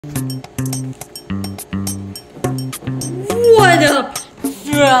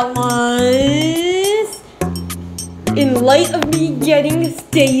fellas, in light of me getting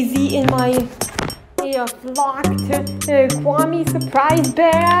Stacy in my flocked Kwame surprise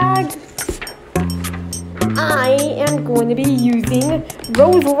bag, I am going to be using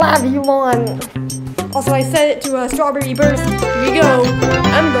Rose Lavulon. Also, I set it to a strawberry burst. Here we go.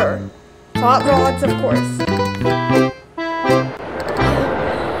 Ember. Hot rods, of course.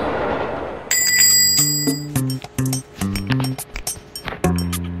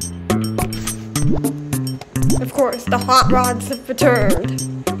 Of course, the hot rods have returned.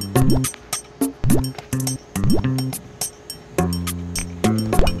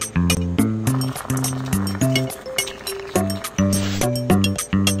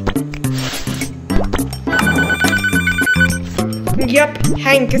 Yep,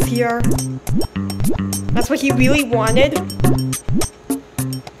 Hank is here. That's what he really wanted.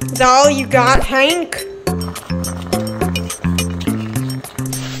 Is that all you got, Hank?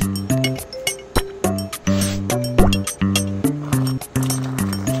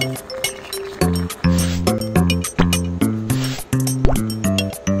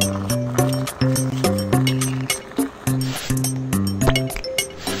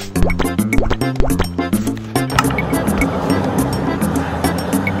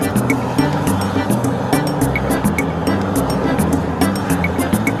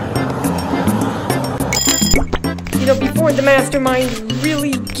 Before the mastermind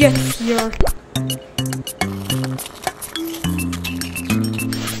really gets here.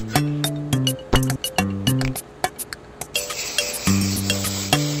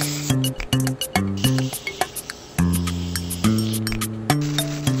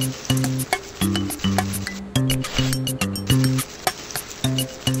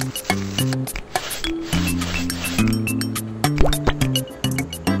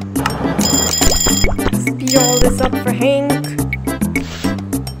 All this up for Hank.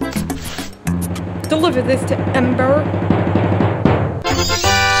 Deliver this to Ember.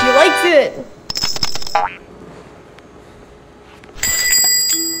 She likes it.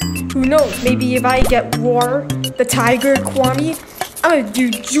 Who knows, maybe if I get Roar, the Tiger Kwame, I'm gonna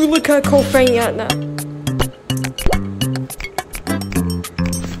do Julika Kofan.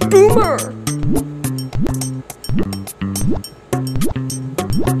 Boomer!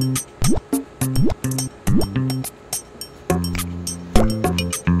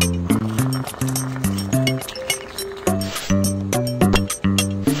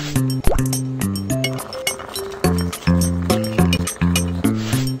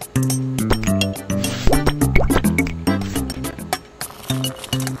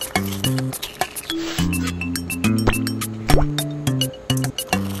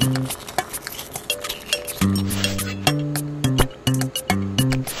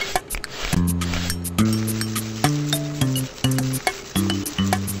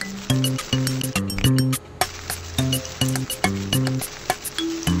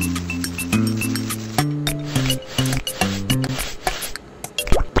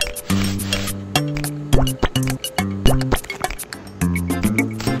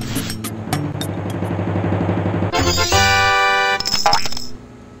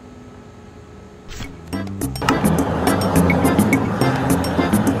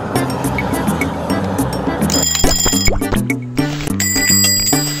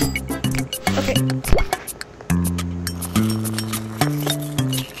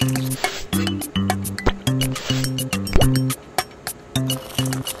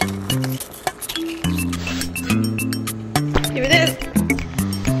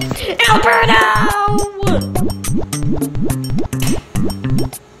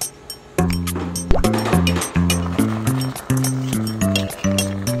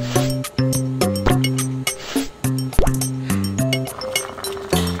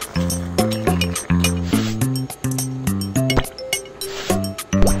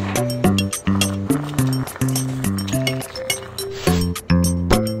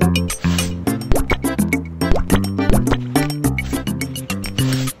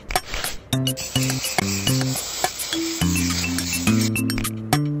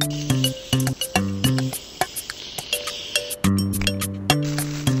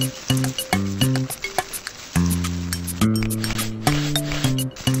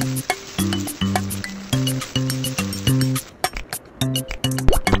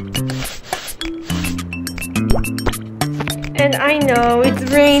 And I know it's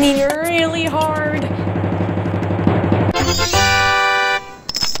raining really hard.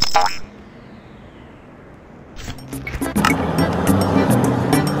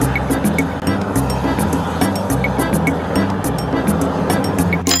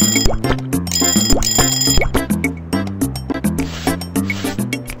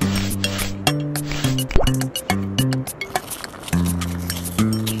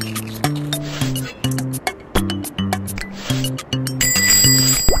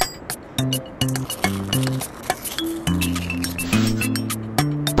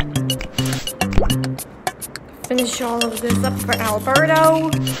 finish all of this up for Alberto.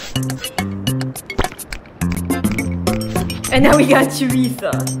 And now we got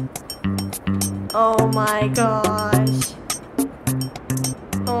Teresa. Oh my gosh.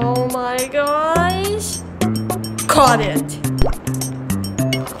 Oh my gosh. Caught it.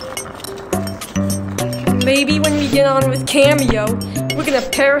 Maybe when we get on with Cameo, we're gonna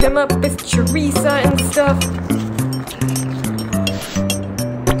pair him up with Teresa and stuff.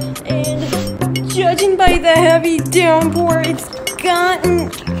 And judging by the heavy downpour, it's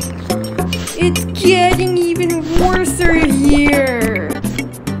getting even worse here.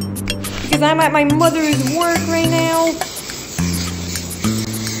 Because I'm at my mother's work right now.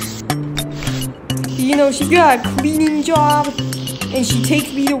 You know, she's got a cleaning job, and she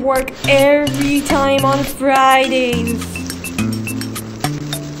takes me to work every time on Fridays.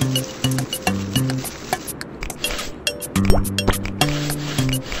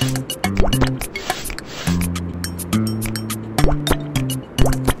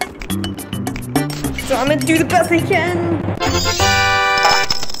 So I'm gonna do the best I can.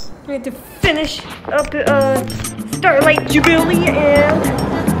 I have to finish up Starlight Jubilee and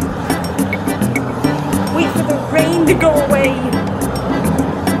wait for the rain to go away.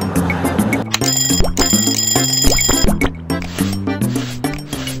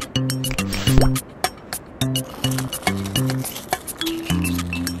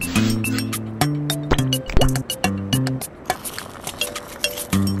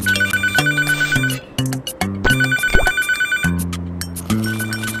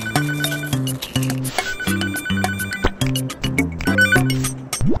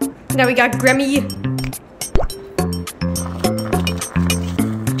 Now we got Grammy.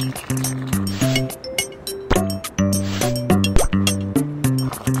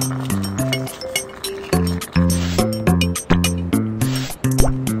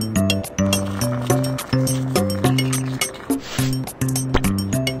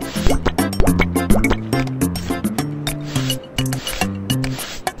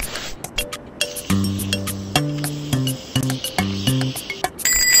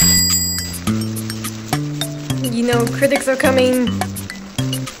 You know, critics are coming. I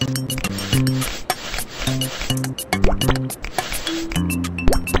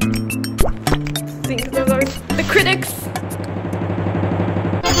think those are the critics.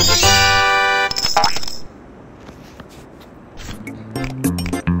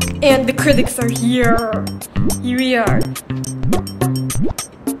 And the critics are here. Here we are.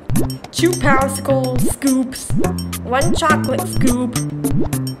 2 popsicle scoops, 1 chocolate scoop.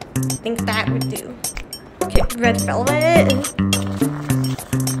 I think that would do. Okay, red velvet.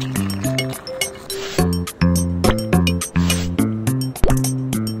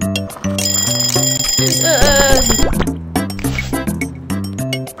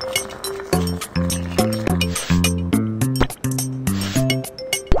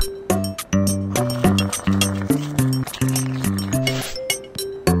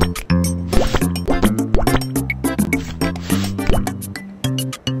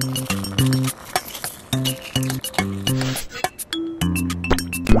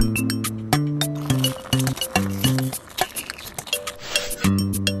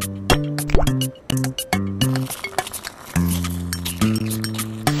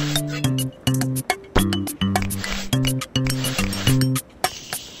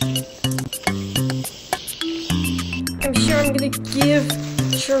 I'm sure I'm gonna give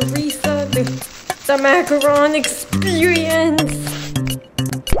Teresa the macaron experience.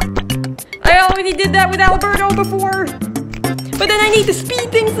 I already did that with Alberto before, but then I need to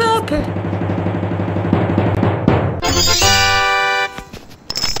speed things up.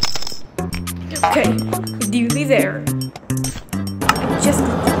 Okay, duly there. Just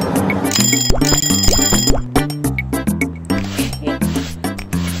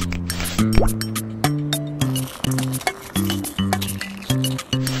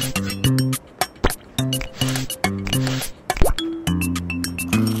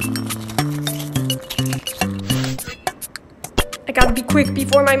I gotta be quick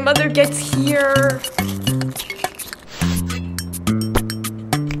before my mother gets here.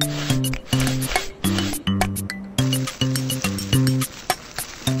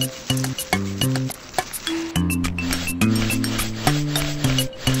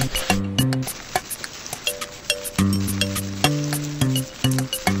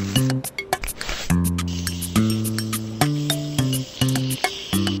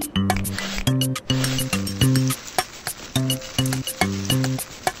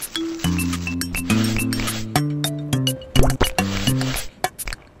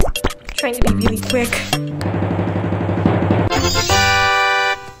 Trying to be really quick.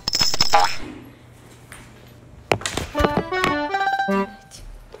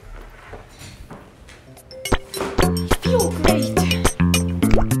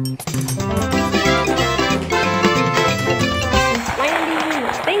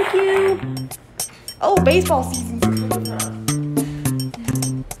 baseball season